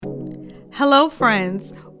Hello,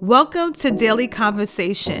 friends. Welcome to Daily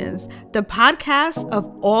Conversations, the podcast of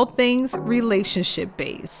all things relationship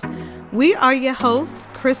based. We are your hosts,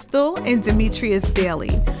 Crystal and Demetrius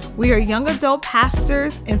Daly. We are young adult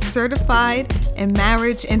pastors and certified in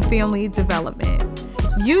marriage and family development.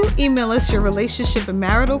 You email us your relationship and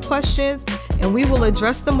marital questions, and we will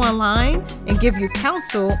address them online and give you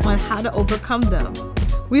counsel on how to overcome them.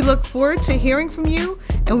 We look forward to hearing from you,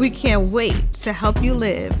 and we can't wait to help you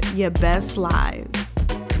live your best lives.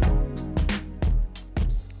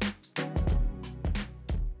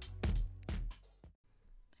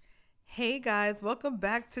 Hey guys, welcome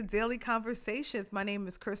back to Daily Conversations. My name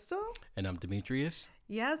is Crystal. And I'm Demetrius.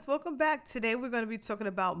 Yes, welcome back. Today we're going to be talking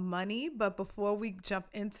about money, but before we jump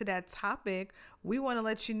into that topic, we want to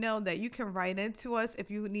let you know that you can write into us if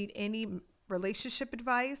you need any relationship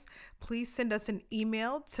advice. Please send us an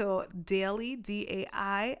email to daily,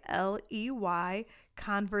 DAILEY,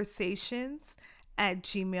 conversations at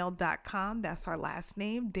gmail.com. That's our last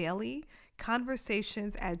name, daily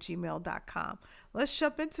conversations at gmail.com. Let's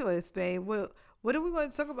jump into it, babe. What are we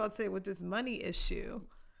going to talk about today with this money issue?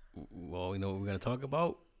 Well, you know what we're going to talk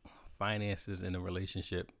about? Finances in a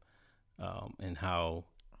relationship, and how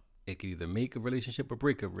it can either make a relationship or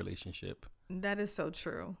break a relationship. That is so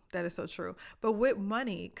true. That is so true. But with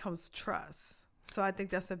money comes trust. So I think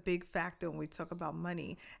that's a big factor when we talk about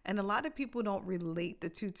money. And a lot of people don't relate the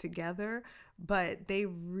two together, but they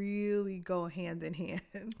really go hand in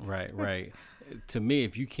hand. Right. To me,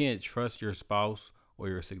 if you can't trust your spouse or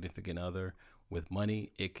your significant other with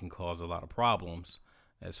money, it can cause a lot of problems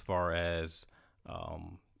as far as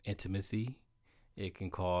intimacy. It can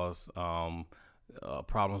cause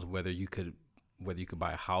problems whether you could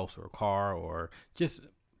buy a house or a car or just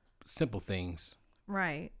simple things.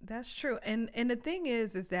 Right. That's true. And the thing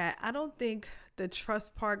is that I don't think the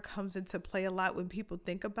trust part comes into play a lot when people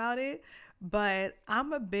think about it, but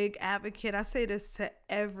I'm a big advocate. I say this to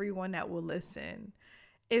everyone that will listen.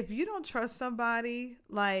 If you don't trust somebody,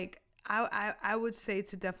 like I would say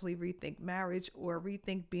to definitely rethink marriage or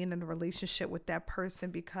rethink being in a relationship with that person,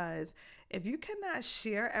 because if you cannot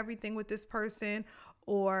share everything with this person,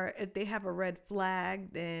 or if they have a red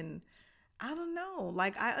flag, then I don't know.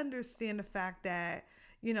 Like, I understand the fact that,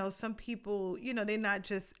 some people, they're not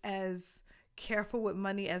just as careful with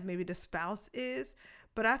money as maybe the spouse is.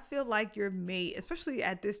 But I feel like your mate, especially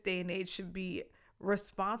at this day and age, should be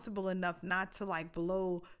responsible enough not to like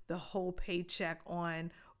blow the whole paycheck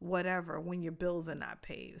on whatever when your bills are not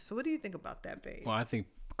paid. So what do you think about that, babe? Well, I think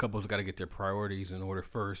couples got to get their priorities in order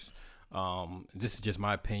first. This is just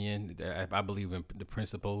my opinion. I believe in the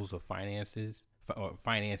principles of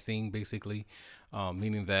financing, basically,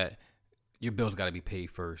 meaning that your bills got to be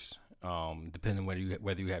paid first. Depending on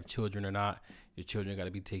whether you have children or not, your children got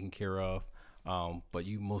to be taken care of. But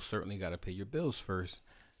you most certainly got to pay your bills first.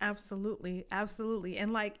 Absolutely. Absolutely.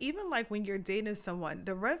 And like, even like when you're dating someone,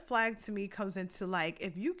 the red flag to me comes into like,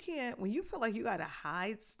 if you can't, when you feel like you got to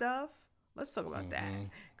hide stuff, let's talk about that.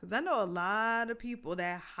 Because I know a lot of people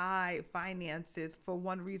that hide finances for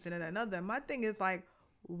one reason and another. My thing is like,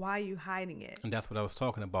 why are you hiding it? And that's what I was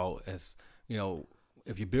talking about. As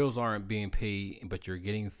if your bills aren't being paid, but you're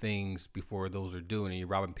getting things before those are due, and you're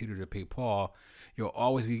robbing Peter to pay Paul, you'll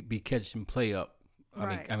always be catching play up.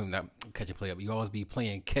 Right. I mean, not catching play up. You always be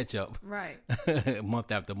playing catch up, Right. month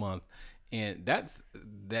after month, and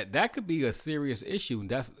that could be a serious issue.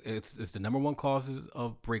 It's the number one causes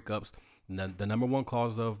of breakups, the number one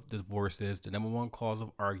cause of divorces, the number one cause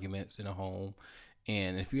of arguments in a home.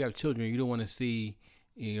 And if you have children, you don't want to see,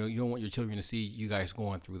 you don't want your children to see you guys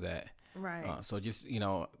going through that. Right. So just,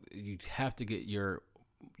 you have to get your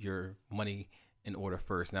money in order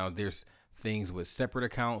first. Now there's things with separate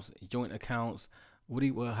accounts, joint accounts. How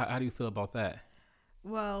do you feel about that?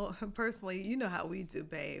 Well, personally, you know how we do,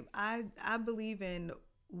 babe. I believe in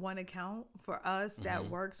one account for us that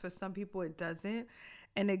works. For some people, it doesn't.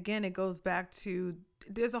 And again, it goes back to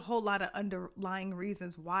there's a whole lot of underlying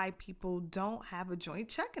reasons why people don't have a joint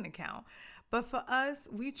checking account. But for us,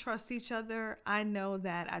 we trust each other. I know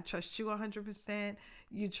that I trust you 100%.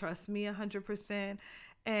 You trust me 100%.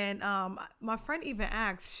 And my friend even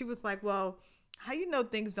asked, she was like, well, how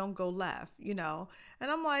things don't go left, And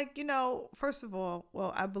I'm like, first of all,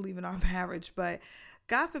 well, I believe in our marriage, but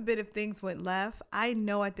God forbid if things went left. I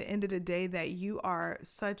know at the end of the day that you are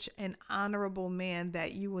such an honorable man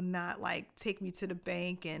that you will not like take me to the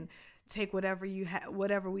bank and take whatever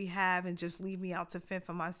we have and just leave me out to fend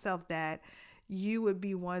for myself. That you would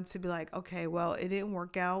be one to be like, okay, well, it didn't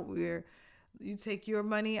work out. You take your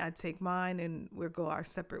money, I take mine, and we'll go our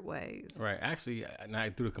separate ways. Right. Actually, and I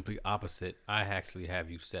do the complete opposite. I actually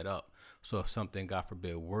have you set up So if something, God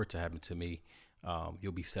forbid, were to happen to me,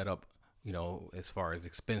 you'll be set up, as far as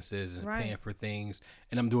expenses and Right. paying for things.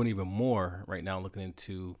 And I'm doing even more right now, looking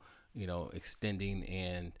into, extending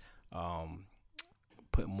and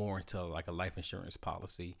put more into like a life insurance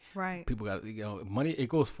policy. Right. People got, money, it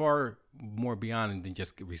goes far more beyond than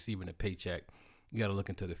just receiving a paycheck. You got to look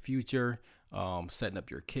into the future, setting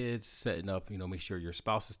up your kids, setting up, make sure your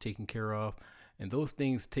spouse is taken care of. And those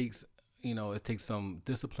things it takes some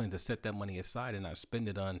discipline to set that money aside and not spend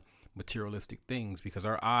it on materialistic things, because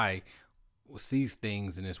our eye sees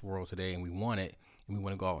things in this world today and we want it and we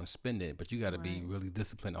want to go out and spend it. But you got to be really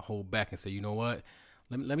disciplined to hold back and say, you know what?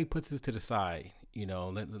 Let me put this to the side.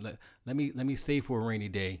 Let me save for a rainy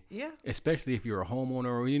day. Yeah. Especially if you're a homeowner,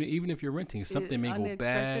 or even if you're renting, something may go Unexpected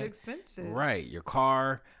bad. expenses. Right, your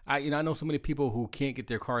car. I know so many people who can't get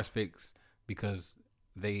their cars fixed because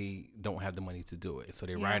they don't have the money to do it. So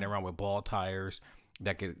they're riding around with bald tires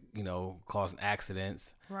that could, cause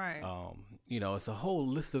accidents. Right. It's a whole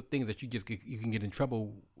list of things that you can get in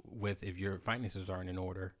trouble with if your finances aren't in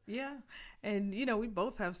order. Yeah. And, we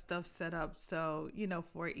both have stuff set up, so,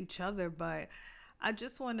 for each other. But I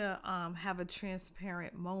just want to have a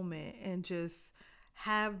transparent moment and just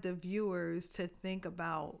have the viewers to think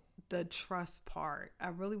about the trust part. I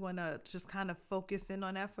really want to just kind of focus in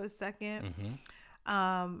on that for a second.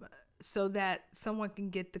 So that someone can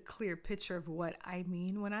get the clear picture of what I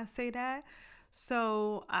mean when I say that.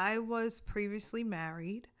 So I was previously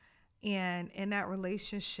married, and in that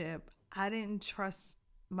relationship, I didn't trust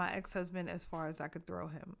my ex-husband as far as I could throw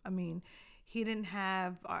him. I mean, he didn't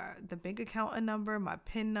have the bank account number, my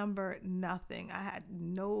PIN number, nothing. I had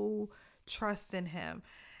no trust in him.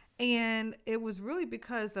 And it was really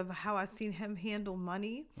because of how I seen him handle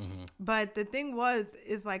money. But the thing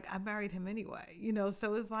is like, I married him anyway,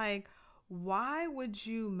 so it's like, why would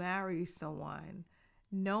you marry someone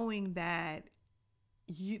knowing that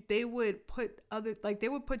they would put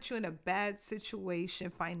you in a bad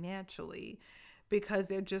situation financially because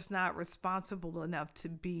they're just not responsible enough to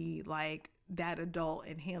be like that adult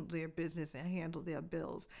and handle their business and handle their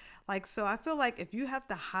bills. Like, so I feel like if you have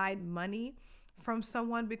to hide money from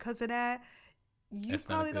someone because of that, That's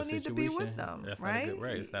probably don't need to be with them. That's right? Not a good,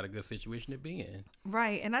 right. It's not a good situation to be in.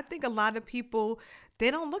 Right. And I think a lot of people,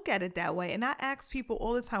 they don't look at it that way. And I ask people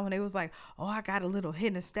all the time when they was like, oh, I got a little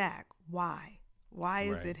hidden stack. Why? Why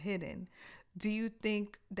is it hidden? Do you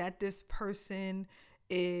think that this person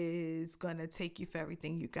is going to take you for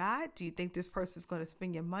everything you got? Do you think this person is going to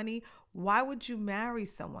spend your money? Why would you marry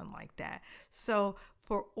someone like that? So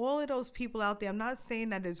for all of those people out there, I'm not saying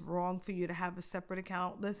that it's wrong for you to have a separate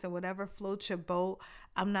account. Listen, whatever floats your boat.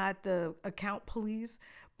 I'm not the account police,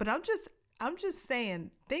 but I'm just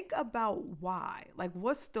saying, think about why. Like,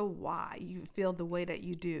 what's the why you feel the way that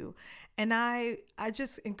you do? And I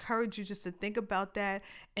just encourage you just to think about that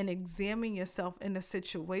and examine yourself in a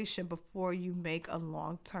situation before you make a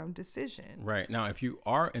long-term decision. Right. Now, if you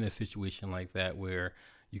are in a situation like that where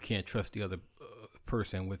you can't trust the other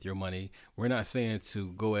person with your money, we're not saying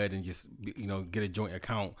to go ahead and just, get a joint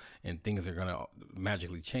account and things are going to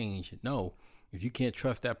magically change. No. If you can't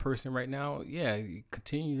trust that person right now, you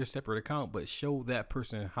continue your separate account, but show that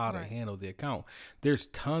person how to handle the account. There's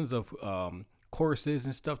tons of courses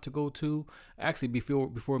and stuff to go to. Actually,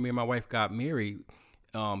 before me and my wife got married,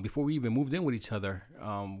 before we even moved in with each other,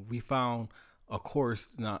 we found a course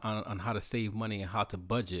on how to save money and how to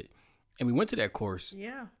budget, and we went to that course.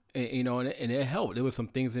 Yeah. And it helped. There was some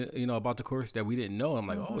things about the course that we didn't know. I'm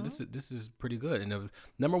like, oh, this is pretty good. And the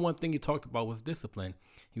number one thing he talked about was discipline.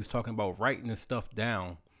 He was talking about writing this stuff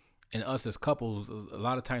down. And us as couples, a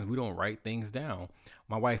lot of times we don't write things down.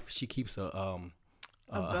 My wife, she keeps a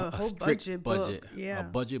whole strict budget, Yeah. a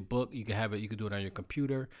budget book. You can have it. You can do it on your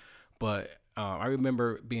computer. But I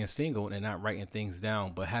remember being single and not writing things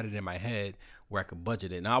down, but had it in my head where I could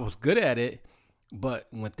budget it. Now I was good at it. But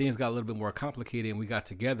when things got a little bit more complicated and we got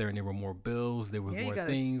together and there were more bills, there were more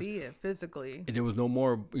things. See it physically. And there was no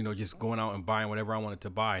more, just going out and buying whatever I wanted to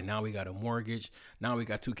buy. Now we got a mortgage. Now we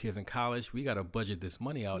got 2 kids in college. We got to budget this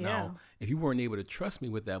money out. Now, if you weren't able to trust me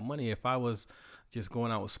with that money, if I was just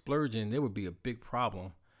going out with splurging, there would be a big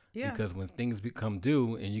problem. Yeah. Because when things become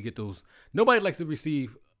due and you get those, nobody likes to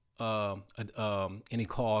receive any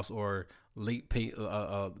calls or late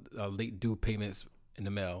due payments in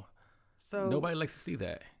the mail. So nobody likes to see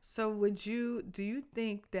that. So do you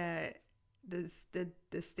think that the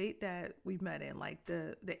state that we met in, like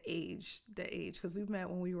the age, because we met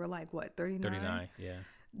when we were like, what, 39? 39, yeah.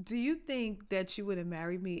 Do you think that you would have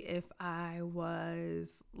married me if I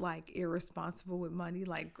was like irresponsible with money?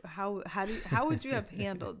 Like how would you have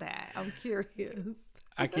handled that? I'm curious.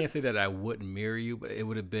 I can't say that I wouldn't marry you, but it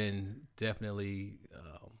would have been definitely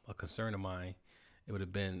a concern of mine. It would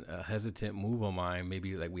have been a hesitant move on mine.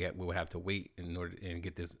 Maybe like we would have to wait in order and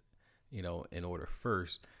get this, in order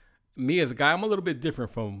first. Me as a guy, I'm a little bit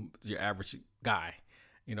different from your average guy.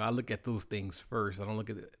 I look at those things first. I don't look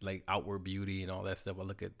at like outward beauty and all that stuff. I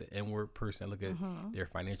look at the inward person. I look at their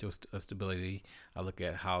financial stability. I look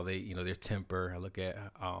at how they, their temper. I look at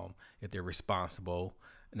if they're responsible.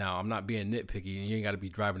 Now, I'm not being nitpicky, and you ain't got to be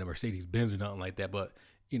driving a Mercedes Benz or nothing like that. But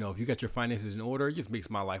if you got your finances in order, it just makes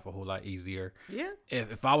my life a whole lot easier. Yeah.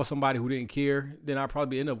 If I was somebody who didn't care, then I'd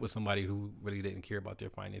probably end up with somebody who really didn't care about their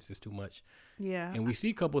finances too much. Yeah. And we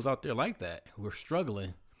see couples out there like that who are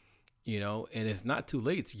struggling. And it's not too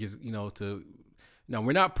late to just,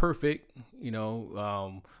 we're not perfect, we're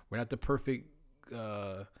not the perfect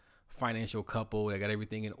financial couple that got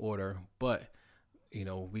everything in order, but,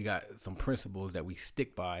 we got some principles that we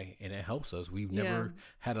stick by, and it helps us. We've never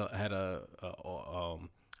had a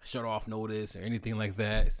shut off notice or anything like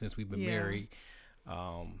that since we've been married.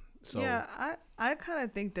 I kind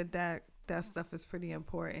of think that stuff is pretty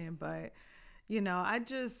important, but,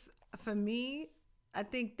 for me, I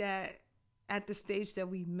think that at the stage that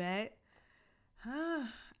we met,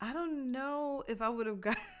 I don't know if I would have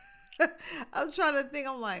got. I was trying to think.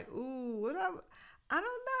 I'm like, ooh, I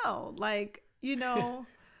don't know. Like, So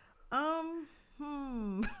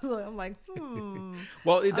I'm like,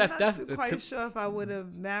 Well, I'm not quite sure if I would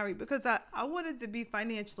have married, because I wanted to be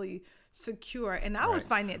financially secure, and I was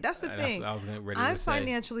That's the thing. I'm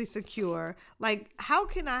financially secure. Like, how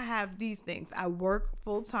can I have these things? I work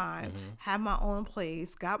full time, have my own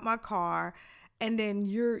place, got my car, and then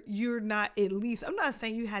you're not, at least, I'm not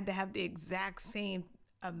saying you had to have the exact same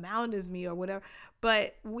amount as me or whatever,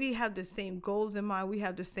 but we have the same goals in mind. We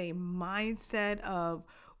have the same mindset of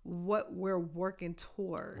what we're working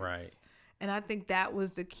towards. Right. And I think that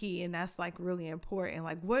was the key, and that's like really important.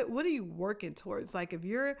 Like, what are you working towards? Like, if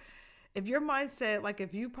your mindset, like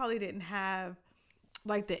if you probably didn't have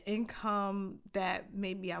like the income that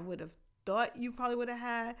maybe I would have thought you probably would have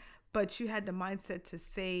had, but you had the mindset to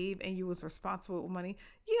save and you was responsible with money.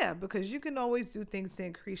 Yeah, because you can always do things to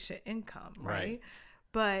increase your income, right?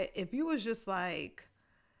 But if you was just like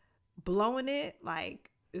blowing it, like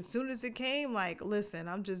as soon as it came, like, listen,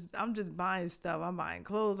 I'm just buying stuff. I'm buying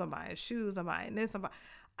clothes, I'm buying shoes, I'm buying this,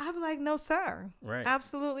 I'd be like, no, sir. Right.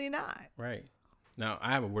 Absolutely not. Right. Now,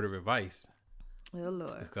 I have a word of advice. Oh,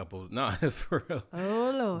 Lord. To couples. No, for real.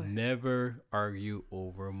 Oh, Lord. Never argue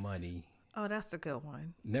over money. Oh, that's a good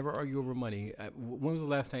one. Never argue over money. When was the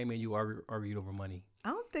last time you argued over money? I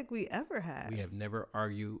don't think we ever had. We have never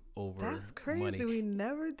argued over money. That's crazy. Money. We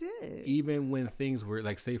never did. Even when things were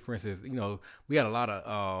like, say, for instance, we had a lot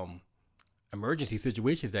of emergency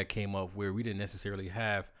situations that came up where we didn't necessarily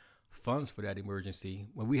have funds for that emergency.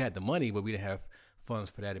 When we had the money, but we didn't have funds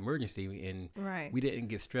for that emergency, and we didn't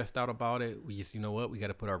get stressed out about it. We just, we got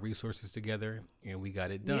to put our resources together, and we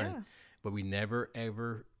got it done. Yeah. But we never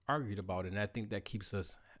ever argued about it, and I think that keeps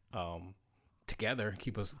us together,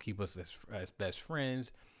 keep us as best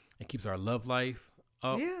friends, and keeps our love life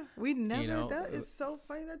up. Yeah, we never. That is so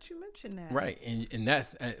funny that you mentioned that. Right, and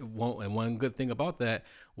that's one good thing about that.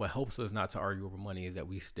 What helps us not to argue over money is that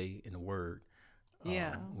we stay in the Word.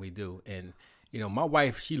 Yeah, we do, and my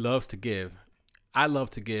wife, she loves to give. I love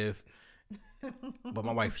to give, but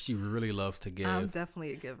my wife, she really loves to give. I'm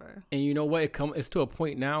definitely a giver. And you know what? It's to a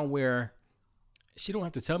point now where she don't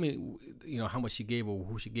have to tell me, how much she gave or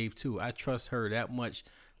who she gave to. I trust her that much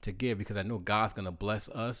to give because I know God's going to bless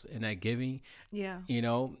us in that giving. Yeah.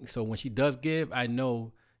 So when she does give, I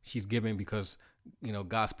know she's giving because,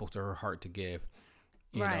 God spoke to her heart to give.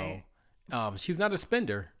 Right. She's not a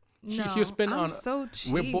spender. No, she'll spend on. So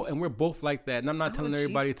cheap. We're both like that, and I'm not telling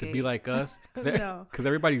everybody to be like us because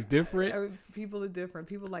everybody's different. People are different.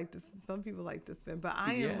 Some people like to spend, but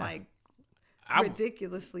I am like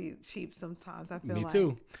ridiculously cheap sometimes. I feel me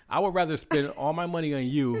too. I would rather spend all my money on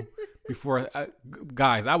you before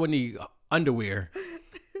guys. I would need underwear,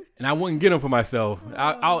 and I wouldn't get them for myself.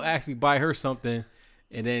 I'll actually buy her something,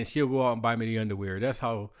 and then she'll go out and buy me the underwear. That's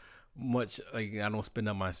how much I don't spend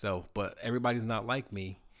on myself. But everybody's not like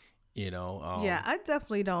me. Yeah, I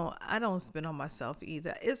definitely don't. I don't spend on myself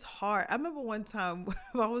either. It's hard. I remember one time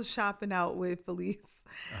I was shopping out with Felice,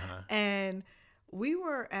 and we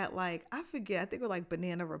were at I think we're like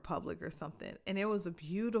Banana Republic or something, and it was a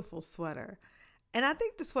beautiful sweater, and I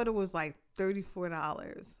think the sweater was like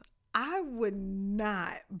 $34. I would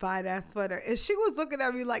not buy that sweater, and she was looking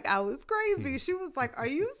at me like I was crazy. She was like, "Are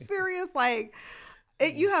you serious?"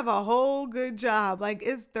 You have a whole good job. Like,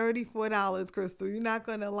 it's $34, Crystal. You're not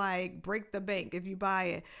going to break the bank if you buy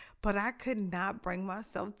it. but I could not bring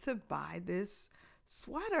myself to buy this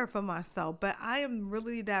sweater for myself. But I am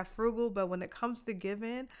really that frugal. But when it comes to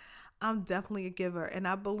giving, I'm definitely a giver. And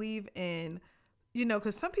I believe in,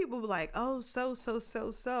 because some people be like, oh, so.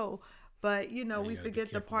 But, we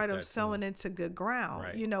forget the part of sowing into good ground.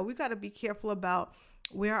 Right. We got to be careful about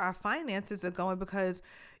where our finances are going because,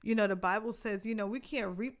 the Bible says, we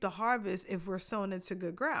can't reap the harvest if we're sowing into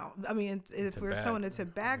good ground. I mean, if we're sowing into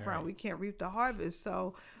bad ground, we can't reap the harvest.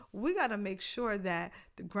 So we got to make sure that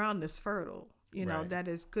the ground is fertile, that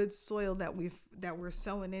is good soil that we're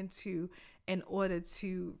sowing into in order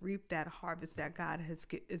to reap that harvest that God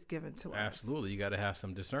is given to us. Absolutely. You got to have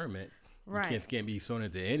some discernment. Right. You can't be sown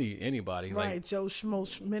into anybody. Right. Like Joe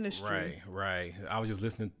Schmo's ministry. Right. I was just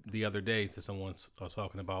listening the other day to someone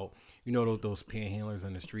talking about, those panhandlers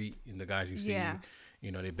on the street and the guys you see,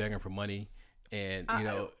 they begging for money. And,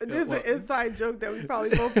 this is an inside joke that we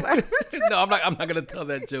probably both laugh. No, I'm not going to tell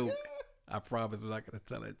that joke. I promise I'm not going to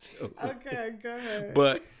tell that joke. Okay, go ahead.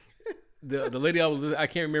 But the lady I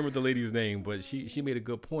can't remember the lady's name, but she made a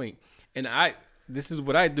good point. And this is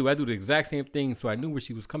what I do. I do the exact same thing. So I knew where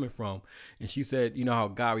she was coming from. And she said, how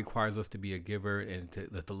God requires us to be a giver and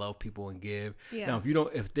to love people and give. Yeah. Now,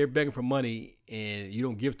 if they're begging for money and you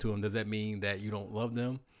don't give to them, does that mean that you don't love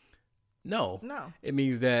them? No. It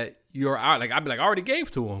means that you're out. Like, I'd be like, I already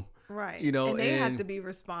gave to them. Right. And they have to be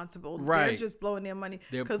responsible. Right. They're just blowing their money.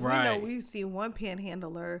 Because we know we've seen one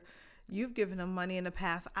panhandler. You've given him money in the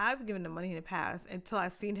past. I've given him money in the past until I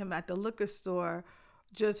seen him at the liquor store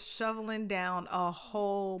just shoveling down a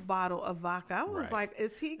whole bottle of vodka. I was like,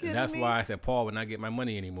 is he kidding me? That's why I said Paul would not get my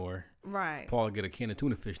money anymore. Right. Paul will get a can of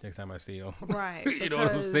tuna fish next time I see him. Right. You know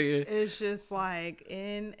what I'm saying? It's just like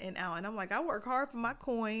in and out. And I'm like, I work hard for my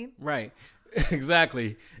coin. Right.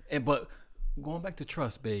 Exactly. But going back to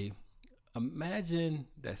trust, babe, imagine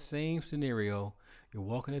that same scenario. You're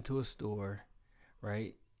walking into a store,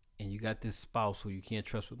 right? And you got this spouse who you can't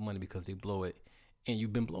trust with money because they blow it. And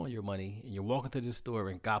you've been blowing your money, and you're walking to this store,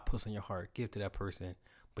 and God puts on your heart, give to that person,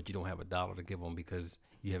 but you don't have $1 to give them because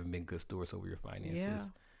you haven't been good stewards over your finances.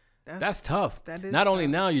 Yeah, that's tough. That is. Not only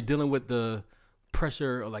now you're dealing with the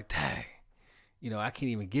pressure of like, dang, I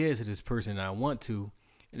can't even give to this person I want to,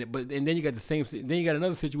 and then you got then you got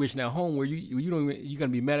another situation at home where you're gonna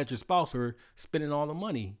be mad at your spouse for spending all the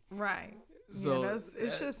money. Right. So it's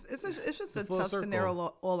just a tough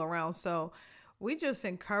scenario all around. So we just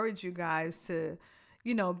encourage you guys to,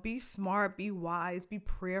 be smart, be wise, be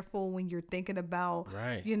prayerful when you're thinking about,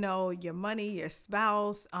 your money, your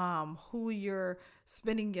spouse, who you're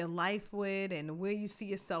spending your life with and where you see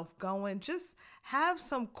yourself going. Just have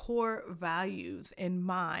some core values in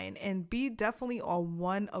mind and be definitely on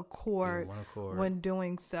one accord when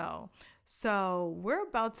doing so. So we're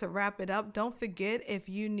about to wrap it up. Don't forget, if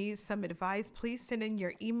you need some advice, please send in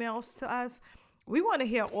your emails to us. We want to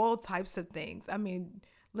hear all types of things. I mean,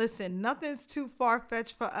 listen, nothing's too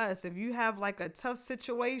far-fetched for us. If you have like a tough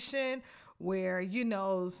situation where,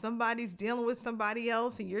 somebody's dealing with somebody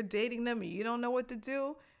else and you're dating them and you don't know what to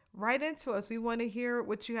do, write into us. We want to hear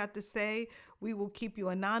what you have to say. We will keep you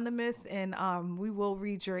anonymous and we will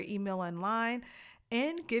read your email online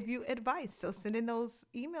and give you advice. So send in those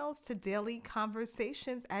emails to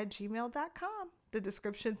dailyconversations@gmail.com. The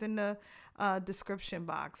description's in the description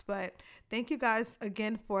box. But thank you guys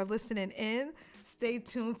again for listening in. Stay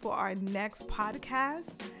tuned for our next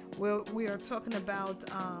podcast where we are talking about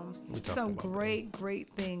some great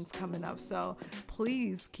things coming up. So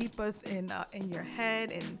please keep us in your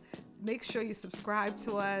head and make sure you subscribe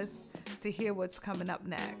to us to hear what's coming up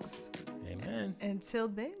next. Amen. Until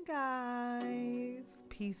then, guys,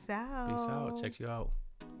 peace out. Peace out. Check you out.